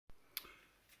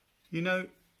You know,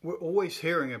 we're always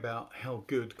hearing about how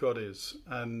good God is.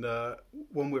 And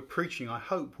when we're preaching, I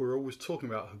hope we're always talking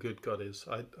about how good God is.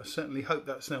 I certainly hope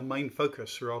that's our main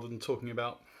focus rather than talking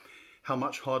about how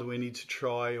much harder we need to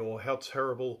try or how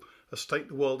terrible a state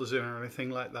the world is in or anything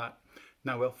like that.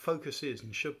 No, our focus is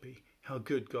and should be how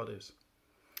good God is.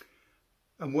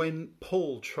 And when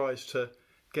Paul tries to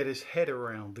get his head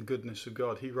around the goodness of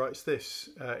God, he writes this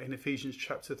in Ephesians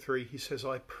chapter 3. He says,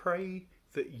 I pray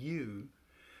that you,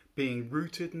 being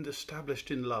rooted and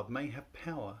established in love, may have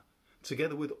power,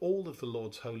 together with all of the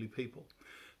Lord's holy people,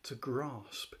 to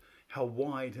grasp how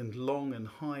wide and long and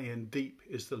high and deep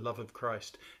is the love of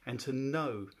Christ, and to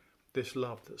know this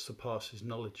love that surpasses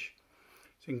knowledge.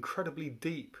 It's incredibly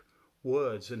deep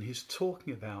words, and he's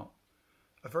talking about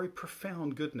a very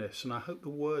profound goodness, and I hope the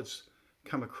words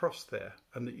come across there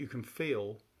and that you can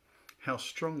feel how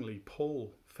strongly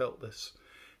Paul felt this.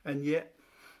 And yet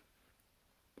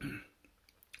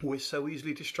we're so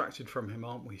easily distracted from him,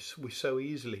 aren't we? We so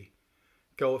easily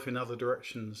go off in other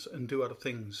directions and do other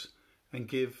things and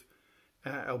give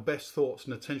our best thoughts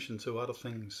and attention to other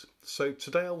things. So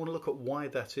today I want to look at why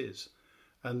that is.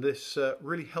 And this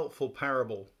really helpful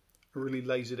parable really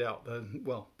lays it out.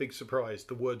 Well, big surprise,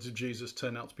 the words of Jesus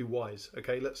turn out to be wise.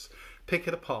 Okay, let's pick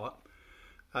it apart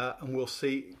and we'll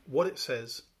see what it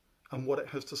says and what it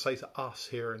has to say to us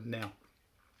here and now.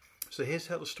 So here's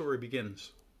how the story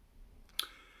begins.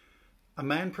 A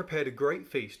man prepared a great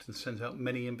feast and sent out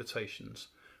many invitations.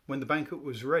 When the banquet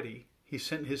was ready, he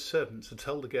sent his servant to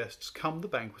tell the guests, come, the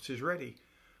banquet is ready.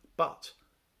 But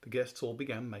the guests all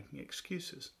began making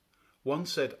excuses. One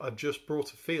said, I've just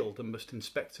brought a field and must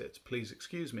inspect it. Please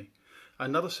excuse me.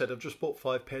 Another said, I've just bought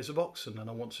 5 pairs of oxen and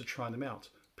I want to try them out.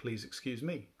 Please excuse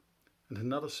me. And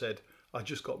another said, I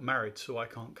just got married so I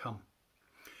can't come.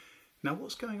 Now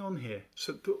what's going on here?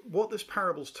 So what this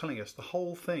parable's telling us, the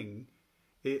whole thing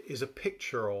is a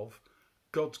picture of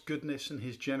God's goodness and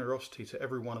his generosity to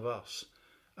every one of us,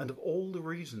 and of all the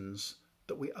reasons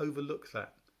that we overlook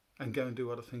that and go and do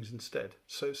other things instead.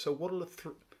 So what are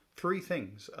the three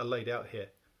things are laid out here?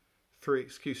 3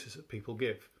 excuses that people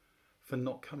give for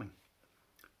not coming.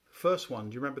 First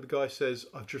one, do you remember the guy says,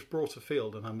 I've just brought a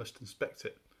field and I must inspect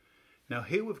it. Now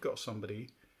here we've got somebody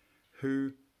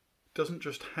who doesn't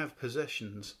just have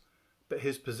possessions, but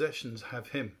his possessions have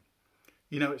him.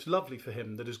 You know, it's lovely for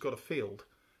him that he's got a field,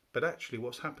 but actually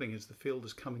what's happening is the field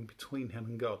is coming between him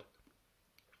and God.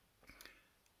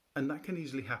 And that can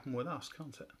easily happen with us,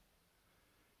 can't it?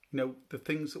 You know, the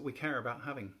things that we care about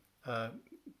having,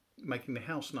 making the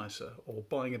house nicer or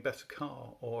buying a better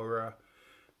car, or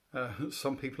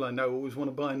some people I know always want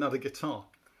to buy another guitar.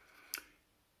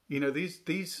 You know,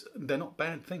 these they're not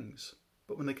bad things,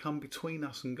 but when they come between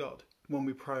us and God, when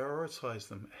we prioritise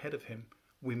them ahead of him,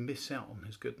 we miss out on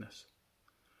his goodness.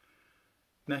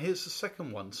 Now here's the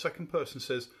second one. Second person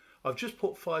says, I've just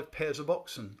bought 5 pairs of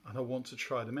oxen and I want to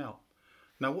try them out.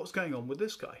 Now what's going on with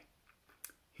this guy?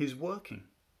 He's working.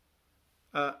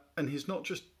 And he's not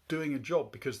just doing a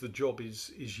job because the job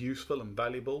is useful and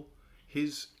valuable.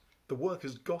 The work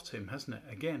has got him, hasn't it?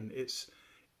 Again, it's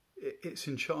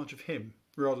in charge of him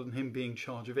rather than him being in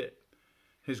charge of it.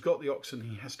 He's got the oxen,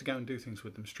 he has to go and do things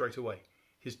with them straight away.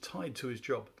 He's tied to his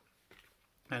job.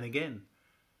 And again,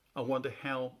 I wonder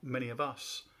how many of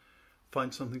us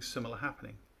find something similar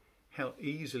happening. How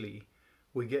easily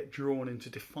we get drawn into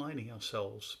defining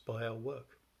ourselves by our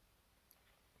work.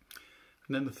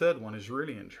 And then the third one is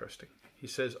really interesting. He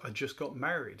says, I just got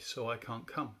married, so I can't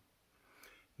come.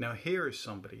 Now here is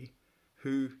somebody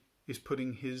who is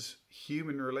putting his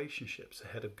human relationships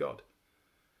ahead of God.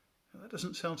 Now, that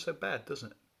doesn't sound so bad, does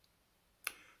it?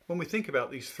 When we think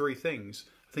about these 3 things,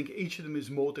 I think each of them is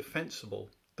more defensible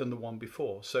than the one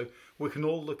before. So we can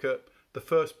all look at the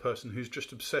first person who's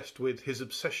just obsessed with his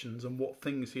obsessions and what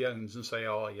things he owns and say,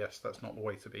 oh yes, that's not the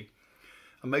way to be.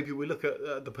 And maybe we look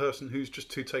at the person who's just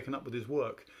too taken up with his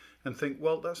work and think,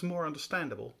 well, that's more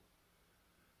understandable.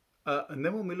 And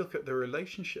then when we look at the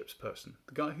relationships person,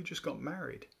 the guy who just got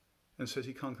married and says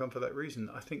he can't come for that reason,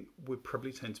 I think we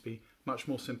probably tend to be much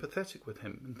more sympathetic with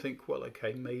him and think, well,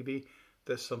 okay, maybe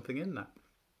there's something in that.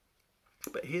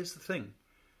 But here's the thing.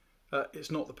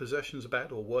 It's not that possessions are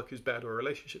bad or work is bad or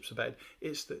relationships are bad.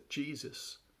 It's that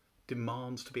Jesus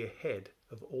demands to be ahead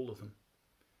of all of them.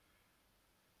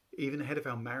 Even ahead of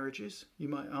our marriages, you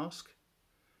might ask?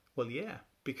 Well, yeah,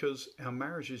 because our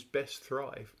marriages best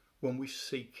thrive when we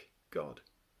seek God,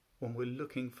 when we're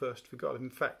looking first for God. In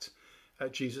fact,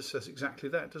 Jesus says exactly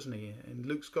that, doesn't he? In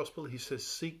Luke's Gospel, he says,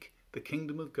 seek the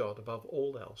kingdom of God above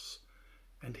all else,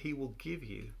 and he will give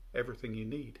you everything you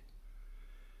need.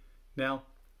 Now,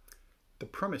 the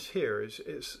premise here is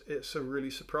it's a really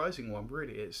surprising one,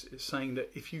 really. It's saying that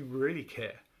if you really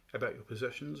care about your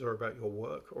possessions or about your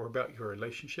work or about your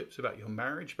relationships, about your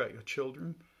marriage, about your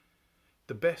children,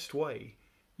 the best way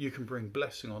you can bring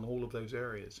blessing on all of those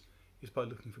areas is by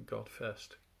looking for God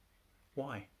first.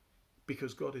 Why?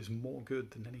 Because God is more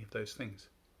good than any of those things.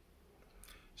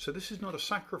 So this is not a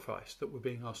sacrifice that we're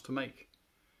being asked to make.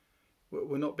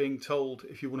 We're not being told,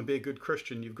 if you want to be a good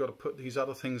Christian, you've got to put these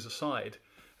other things aside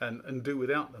and do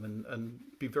without them and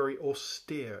be very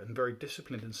austere and very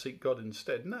disciplined and seek God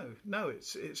instead. No,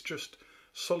 it's just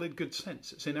solid good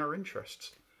sense. It's in our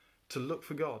interests to look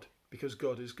for God because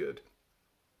God is good.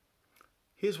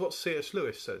 Here's what C.S.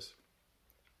 Lewis says.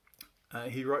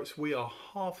 He writes, "We are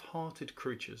half-hearted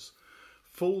creatures,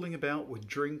 fooling about with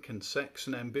drink and sex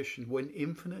and ambition when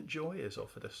infinite joy is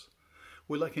offered us.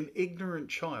 We're like an ignorant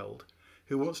child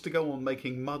who wants to go on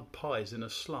making mud pies in a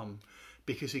slum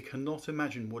because he cannot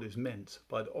imagine what is meant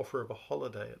by the offer of a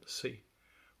holiday at the sea.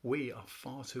 We are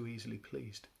far too easily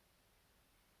pleased."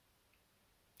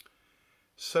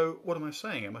 So what am I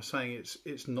saying? Am I saying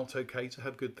it's not okay to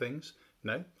have good things?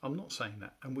 No, I'm not saying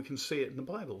that. And we can see it in the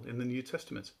Bible, in the New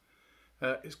Testament.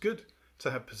 It's good to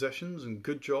have possessions and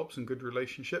good jobs and good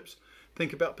relationships.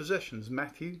 Think about possessions.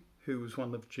 Matthew, who was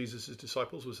one of Jesus'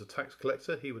 disciples, was a tax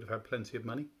collector. He would have had plenty of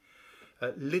money.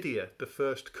 Lydia, the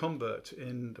first convert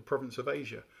in the province of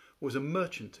Asia, was a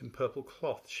merchant in purple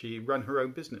cloth. She ran her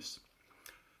own business.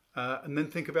 And then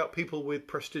think about people with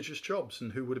prestigious jobs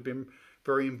and who would have been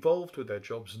very involved with their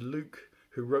jobs. Luke,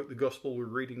 who wrote the gospel we're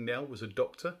reading now, was a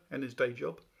doctor in his day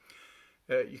job.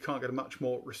 You can't get a much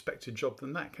more respected job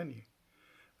than that, can you?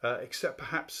 Except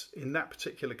perhaps in that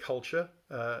particular culture,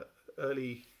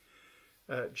 early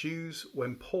Jews,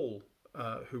 when Paul,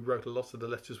 who wrote a lot of the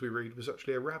letters we read, was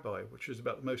actually a rabbi, which was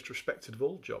about the most respected of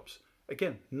all jobs.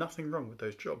 Again, nothing wrong with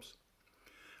those jobs.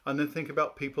 And then think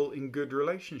about people in good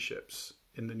relationships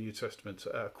in the New Testament.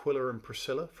 Aquila and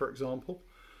Priscilla, for example,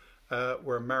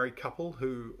 were a married couple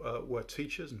who were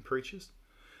teachers and preachers.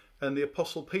 And the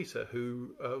Apostle Peter,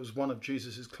 who was one of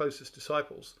Jesus' closest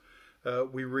disciples,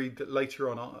 we read that later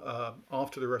on,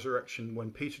 after the resurrection,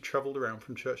 when Peter travelled around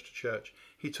from church to church,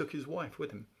 he took his wife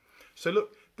with him. So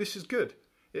look, this is good.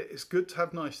 It's good to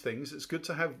have nice things. It's good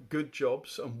to have good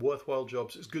jobs and worthwhile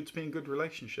jobs. It's good to be in good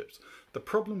relationships. The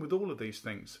problem with all of these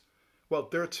things, well,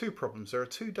 there are two problems. There are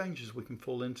two dangers we can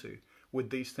fall into with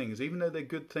these things. Even though they're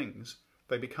good things,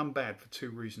 they become bad for two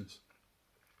reasons.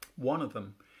 One of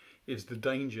them is the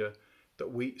danger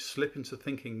that we slip into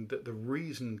thinking that the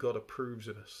reason God approves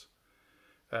of us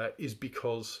is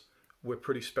because we're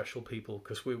pretty special people,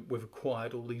 because we've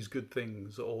acquired all these good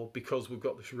things, or because we've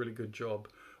got this really good job,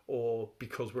 or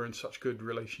because we're in such good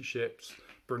relationships,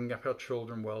 bringing up our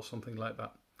children well, something like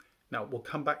that. Now, we'll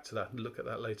come back to that and look at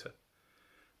that later.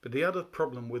 But the other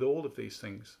problem with all of these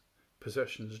things,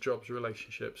 possessions, jobs,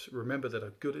 relationships, remember that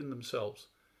are good in themselves,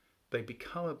 they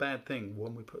become a bad thing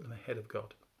when we put them ahead of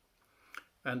God.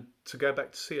 And to go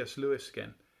back to C.S. Lewis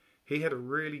again, he had a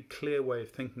really clear way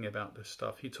of thinking about this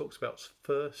stuff. He talks about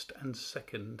first and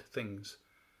second things.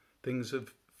 Things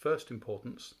of first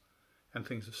importance and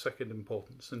things of second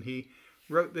importance. And he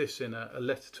wrote this in a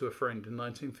letter to a friend in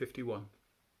 1951.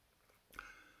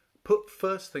 Put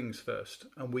first things first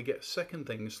and we get second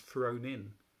things thrown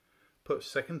in. Put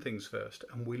second things first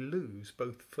and we lose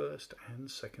both first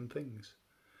and second things.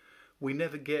 We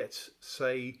never get,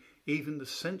 say, even the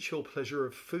sensual pleasure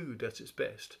of food at its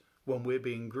best when we're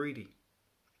being greedy.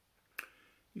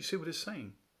 You see what it's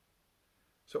saying?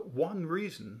 So one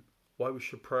reason why we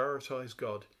should prioritise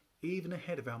God even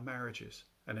ahead of our marriages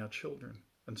and our children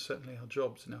and certainly our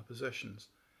jobs and our possessions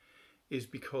is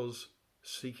because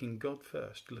seeking God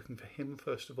first, looking for Him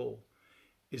first of all,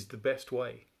 is the best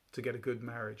way to get a good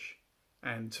marriage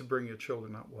and to bring your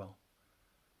children up well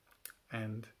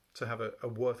and to have a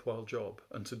worthwhile job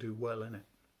and to do well in it.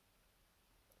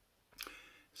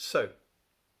 So,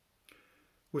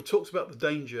 we've talked about the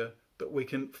danger that we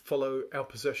can follow our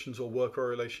possessions or work or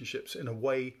relationships in a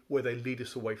way where they lead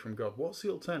us away from God. What's the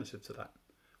alternative to that?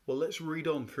 Well, let's read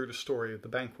on through the story of the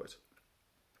banquet.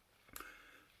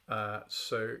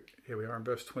 So here we are in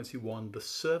verse 21. The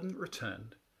servant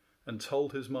returned and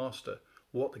told his master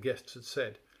what the guests had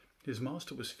said. His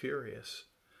master was furious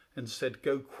and said,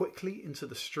 "Go quickly into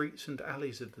the streets and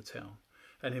alleys of the town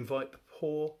and invite the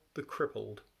poor, the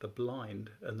crippled, the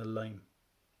blind and the lame."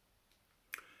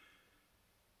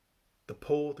 The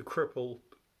poor, the crippled,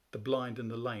 the blind and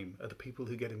the lame are the people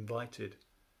who get invited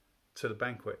to the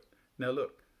banquet. Now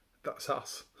look, that's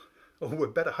us. Or we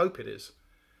better hope it is.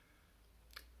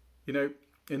 You know,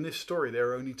 in this story there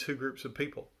are only two groups of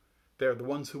people. There are the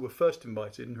ones who were first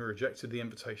invited and who rejected the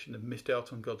invitation and missed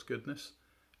out on God's goodness.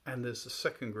 And there's the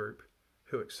second group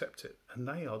who accept it. And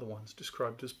they are the ones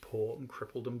described as poor and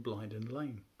crippled and blind and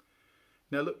lame.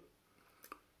 Now look,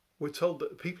 we're told that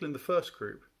the people in the first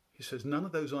group, he says, none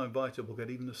of those I invited will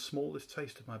get even the smallest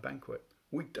taste of my banquet.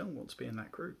 We don't want to be in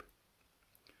that group.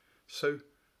 So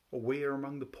we are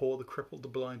among the poor, the crippled, the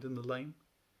blind and the lame.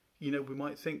 You know, we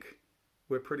might think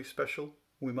we're pretty special.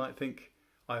 We might think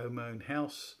I own my own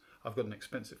house. I've got an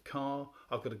expensive car.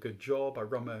 I've got a good job. I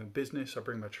run my own business. I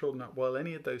bring my children up well,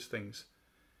 any of those things.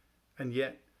 And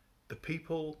yet the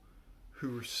people who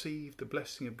receive the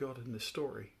blessing of God in this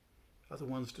story are the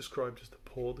ones described as the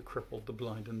poor, the crippled, the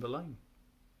blind and the lame.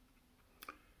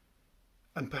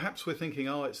 And perhaps we're thinking,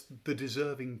 oh, it's the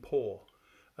deserving poor.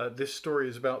 This story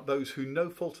is about those who,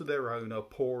 no fault of their own, are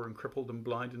poor and crippled and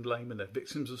blind and lame, and they're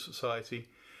victims of society,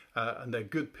 and they're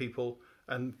good people,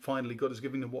 and finally God is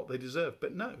giving them what they deserve.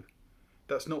 But no,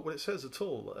 that's not what it says at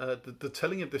all. The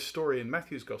telling of this story in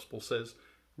Matthew's Gospel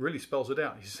really spells it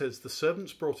out. He says, the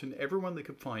servants brought in everyone they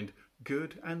could find,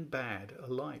 good and bad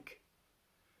alike.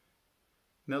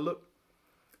 Now look,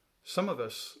 some of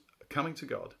us are coming to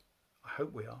God, I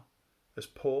hope we are, as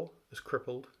poor, as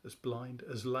crippled, as blind,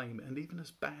 as lame, and even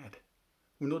as bad.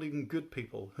 We're not even good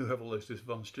people who have all those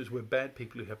disadvantages. We're bad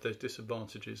people who have those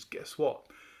disadvantages. Guess what?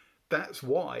 That's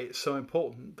why it's so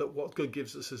important that what God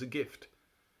gives us is a gift.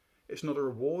 It's not a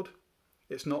reward.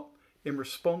 It's not in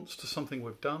response to something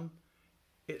we've done.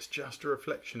 It's just a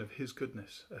reflection of his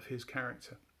goodness, of his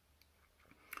character.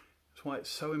 That's why it's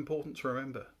so important to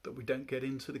remember that we don't get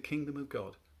into the kingdom of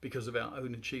God because of our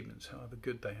own achievements, however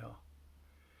good they are.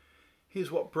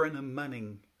 Here's what Brennan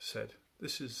Manning said.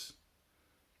 This is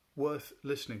worth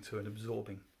listening to and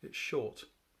absorbing. It's short,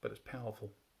 but it's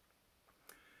powerful.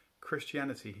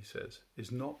 Christianity, he says,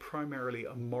 is not primarily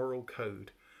a moral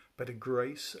code, but a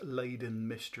grace-laden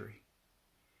mystery.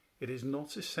 It is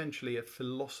not essentially a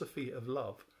philosophy of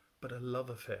love, but a love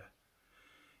affair.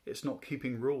 It's not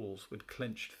keeping rules with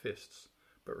clenched fists,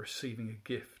 but receiving a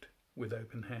gift with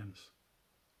open hands.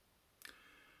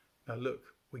 Now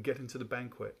look, we get into the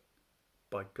banquet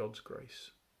by God's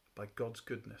grace, by God's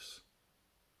goodness.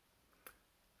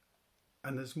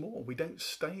 And there's more. We don't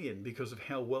stay in because of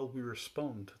how well we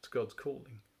respond to God's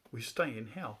calling. We stay in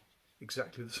how?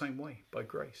 Exactly the same way, by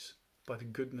grace, by the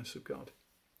goodness of God.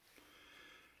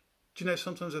 Do you know,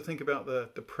 sometimes I think about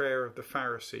the prayer of the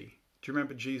Pharisee. Do you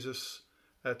remember Jesus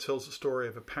tells the story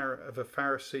of a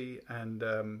Pharisee and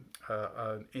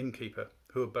an innkeeper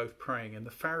who are both praying? And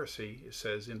the Pharisee, it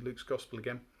says in Luke's Gospel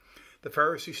again, the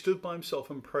Pharisee stood by himself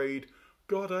and prayed,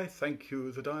 God, I thank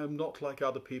you that I am not like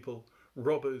other people,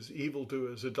 robbers,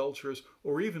 evildoers, adulterers,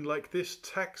 or even like this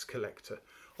tax collector.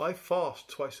 I fast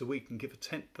twice a week and give a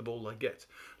tenth of all I get.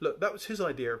 Look, that was his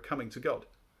idea of coming to God.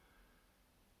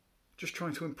 Just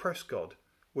trying to impress God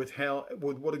with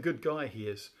what a good guy he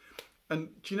is. And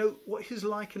do you know what he's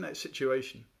like in that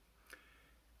situation?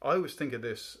 I always think of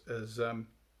this as a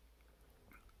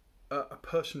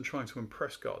person trying to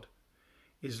impress God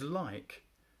is like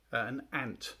an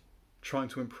ant trying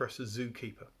to impress a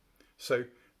zookeeper. So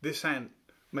this ant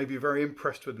may be very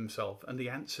impressed with himself, and the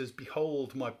ant says,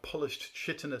 behold my polished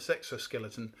chitinous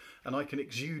exoskeleton, and I can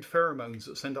exude pheromones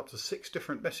that send up to 6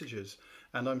 different messages,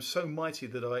 and I'm so mighty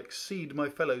that I exceed my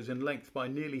fellows in length by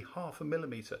nearly 0.5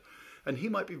 millimetre. And he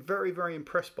might be very, very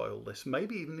impressed by all this.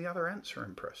 Maybe even the other ants are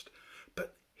impressed.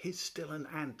 But he's still an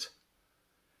ant.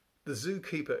 The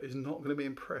zookeeper is not going to be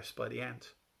impressed by the ant.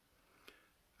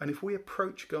 And if we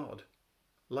approach God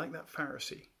like that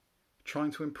Pharisee,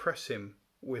 trying to impress him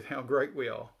with how great we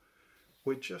are,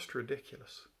 we're just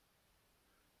ridiculous.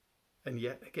 And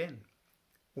yet again,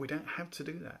 we don't have to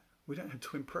do that. We don't have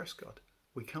to impress God.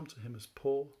 We come to him as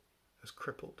poor, as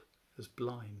crippled, as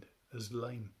blind, as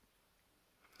lame.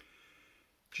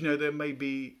 Do you know, there may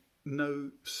be no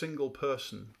single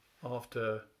person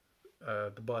after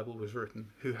the Bible was written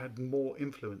who had more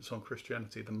influence on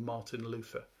Christianity than Martin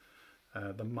Luther,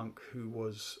 the monk who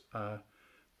was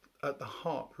at the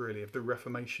heart, really, of the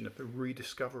Reformation, of the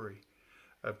rediscovery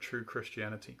of true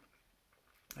Christianity.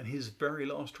 And his very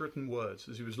last written words,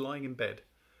 as he was lying in bed,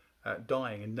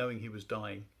 dying and knowing he was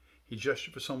dying, he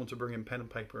gestured for someone to bring him pen and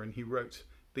paper, and he wrote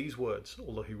these words,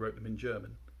 although he wrote them in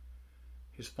German.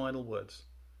 His final words: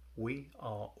 we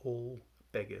are all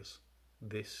beggars.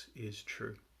 This is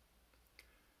true.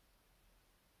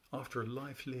 After a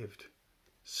life lived,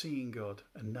 seeing God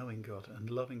and knowing God and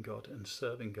loving God and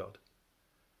serving God,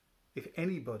 if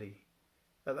anybody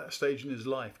at that stage in his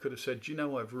life could have said, do you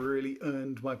know, I've really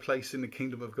earned my place in the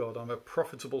kingdom of God, I'm a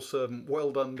profitable servant,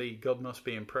 well done me, God must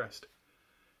be impressed,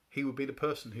 he would be the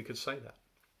person who could say that.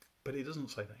 But he doesn't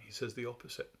say that. He says the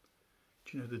opposite.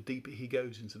 Do you know, the deeper he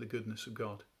goes into the goodness of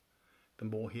God, the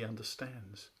more he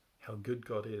understands how good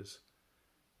God is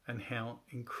and how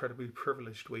incredibly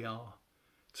privileged we are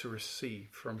to receive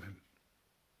from him.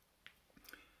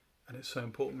 And it's so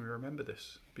important we remember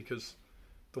this, because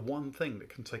the one thing that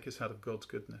can take us out of God's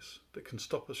goodness, that can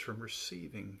stop us from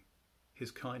receiving his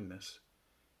kindness,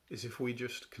 is if we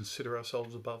just consider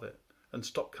ourselves above it and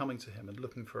stop coming to him and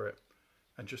looking for it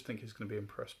and just think he's going to be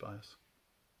impressed by us.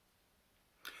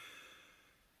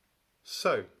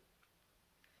 So,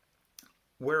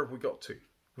 where have we got to?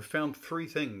 We've found three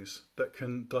things that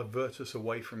can divert us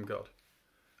away from God.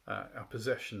 Our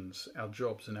possessions, our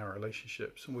jobs and our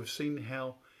relationships. And we've seen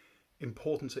how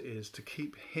important it is to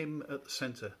keep him at the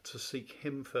centre, to seek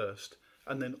him first,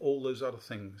 and then all those other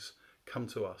things come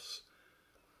to us.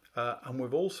 And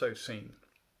we've also seen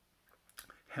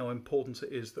how important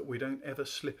it is that we don't ever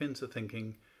slip into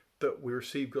thinking that we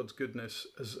receive God's goodness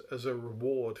as a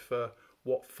reward for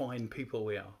what fine people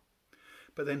we are.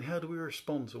 But then how do we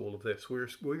respond to all of this? We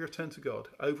return to God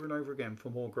over and over again for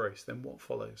more grace. Then what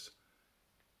follows?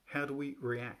 How do we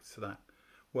react to that?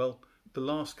 Well, the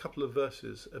last couple of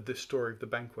verses of this story of the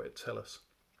banquet tell us,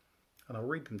 and I'll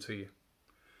read them to you.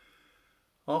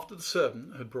 After the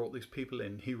servant had brought these people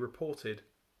in, he reported,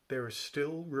 "There is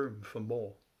still room for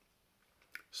more."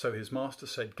 So his master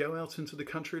said, "Go out into the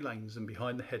country lanes and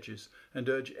behind the hedges, and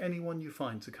urge anyone you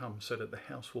find to come, so that the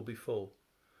house will be full.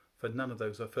 For none of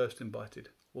those I first invited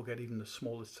will get even the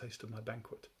smallest taste of my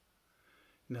banquet."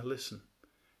 Now listen,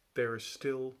 there is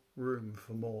still room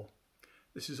for more.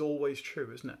 This is always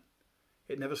true, isn't it?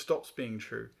 It never stops being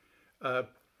true.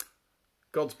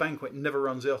 God's banquet never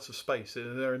runs out of space.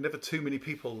 There are never too many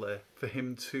people there for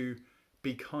him to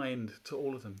be kind to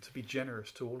all of them, to be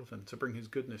generous to all of them, to bring his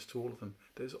goodness to all of them.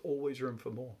 There's always room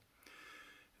for more.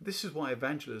 This is why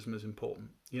evangelism is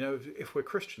important. You know, if we're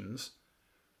Christians,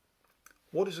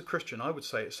 what is a Christian? I would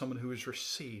say it's someone who has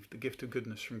received the gift of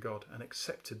goodness from God and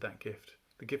accepted that gift.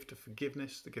 The gift of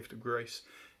forgiveness, the gift of grace.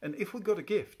 And if we've got a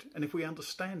gift, and if we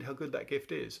understand how good that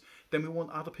gift is, then we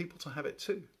want other people to have it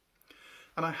too.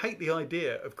 And I hate the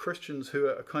idea of Christians who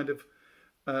are kind of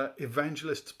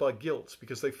evangelists by guilt,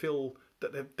 because they feel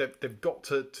that they've got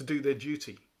to do their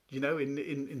duty, you know,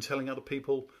 in telling other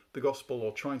people the gospel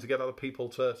or trying to get other people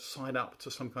to sign up to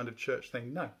some kind of church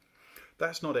thing. No,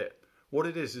 that's not it. What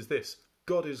it is this: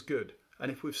 God is good.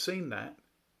 And if we've seen that,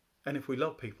 and if we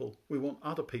love people, we want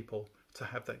other people to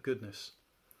have that goodness.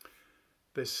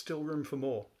 There's still room for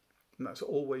more, and that's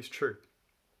always true.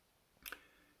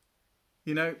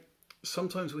 You know,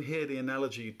 sometimes we hear the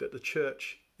analogy that the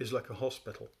church is like a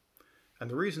hospital, and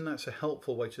the reason that's a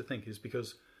helpful way to think is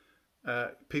because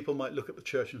people might look at the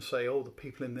church and say, oh, the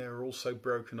people in there are all so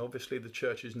broken, obviously the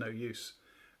church is no use.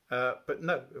 But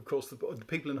no, of course, the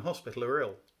people in the hospital are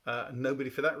ill, and nobody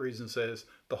for that reason says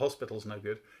the hospital's no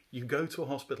good. You go to a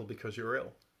hospital because you're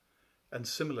ill. And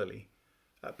similarly,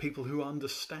 people who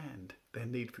understand their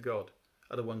need for God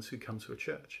are the ones who come to a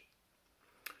church.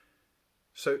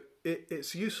 So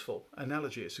it's a useful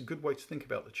analogy. It's a good way to think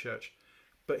about the church.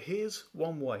 But here's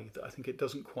one way that I think it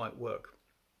doesn't quite work.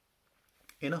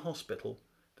 In a hospital,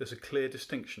 there's a clear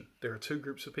distinction. There are two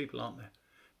groups of people, aren't there?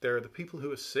 There are the people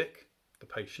who are sick, the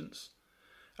patients,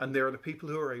 and there are the people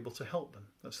who are able to help them.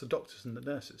 That's the doctors and the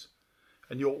nurses.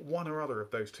 And you're one or other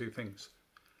of those two things.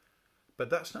 But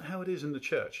that's not how it is in the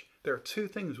church. There are two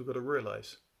things we've got to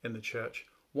realise in the church.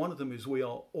 One of them is we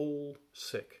are all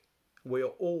sick. We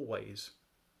are always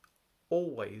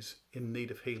in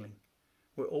need of healing.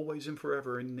 We're always and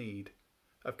forever in need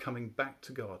of coming back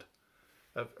to God,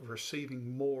 of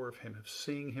receiving more of him, of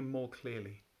seeing him more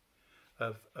clearly,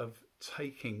 of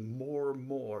taking more and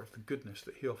more of the goodness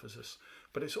that he offers us.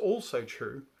 But it's also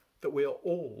true that we are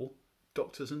all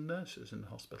doctors and nurses in the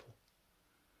hospital.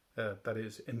 That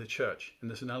is, in the church, in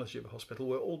this analogy of a hospital,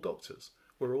 we're all doctors.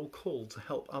 We're all called to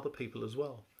help other people as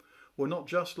well. We're not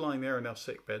just lying there in our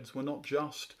sick beds. We're not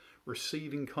just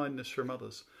receiving kindness from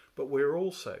others, but we're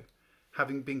also,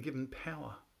 having been given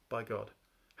power by God,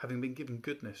 having been given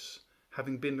goodness,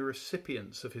 having been the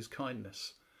recipients of his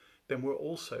kindness, then we're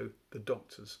also the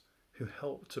doctors who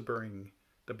help to bring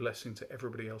the blessing to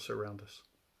everybody else around us.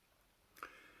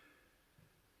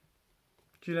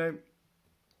 Do you know,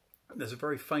 there's a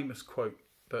very famous quote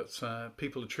that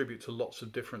people attribute to lots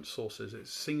of different sources. It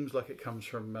seems like it comes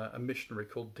from a missionary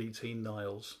called D.T.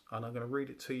 Niles, and I'm going to read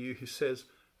it to you. He says,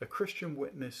 "A Christian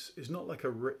witness is not like a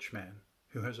rich man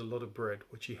who has a lot of bread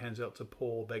which he hands out to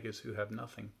poor beggars who have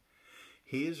nothing.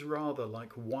 He is rather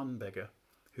like one beggar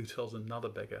who tells another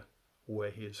beggar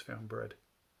where he has found bread."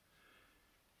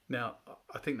 Now,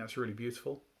 I think that's really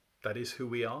beautiful. That is who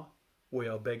we are. We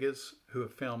are beggars who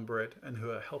have found bread and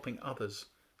who are helping others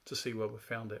to see where we've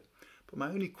found it. But my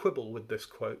only quibble with this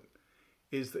quote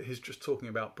is that he's just talking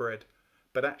about bread.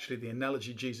 But actually the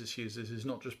analogy Jesus uses is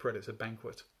not just bread, it's a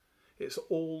banquet. It's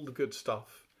all the good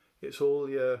stuff. It's all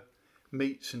your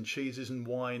meats and cheeses and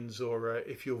wines, or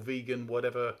if you're vegan,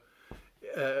 whatever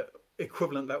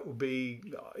equivalent that would be,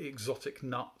 exotic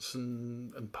nuts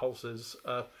and pulses.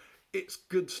 It's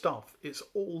good stuff. It's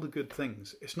all the good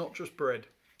things. It's not just bread.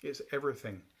 It's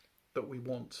everything that we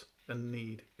want and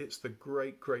need. It's the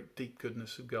great, great deep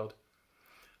goodness of God.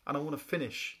 And I want to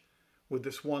finish with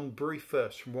this one brief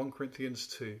verse from 1 Corinthians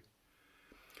 2,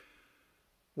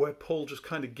 where Paul just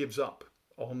kind of gives up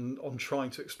on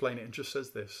trying to explain it and just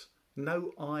says this: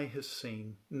 no eye has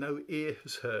seen, no ear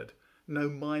has heard, no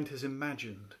mind has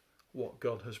imagined what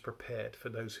God has prepared for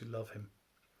those who love him.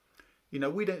 You know,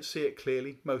 we don't see it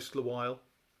clearly most of the while.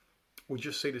 We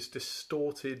just see this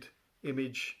distorted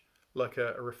image, like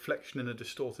a reflection in a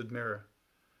distorted mirror.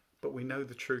 But we know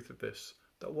the truth of this,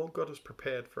 that what God has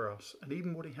prepared for us, and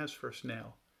even what he has for us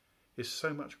now, is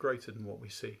so much greater than what we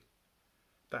see.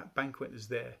 That banquet is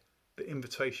there. The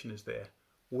invitation is there.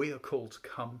 We are called to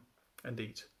come and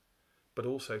eat, but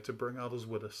also to bring others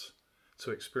with us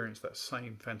to experience that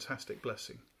same fantastic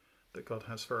blessing that God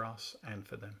has for us and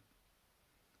for them.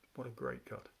 What a great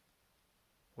God.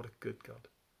 What a good God.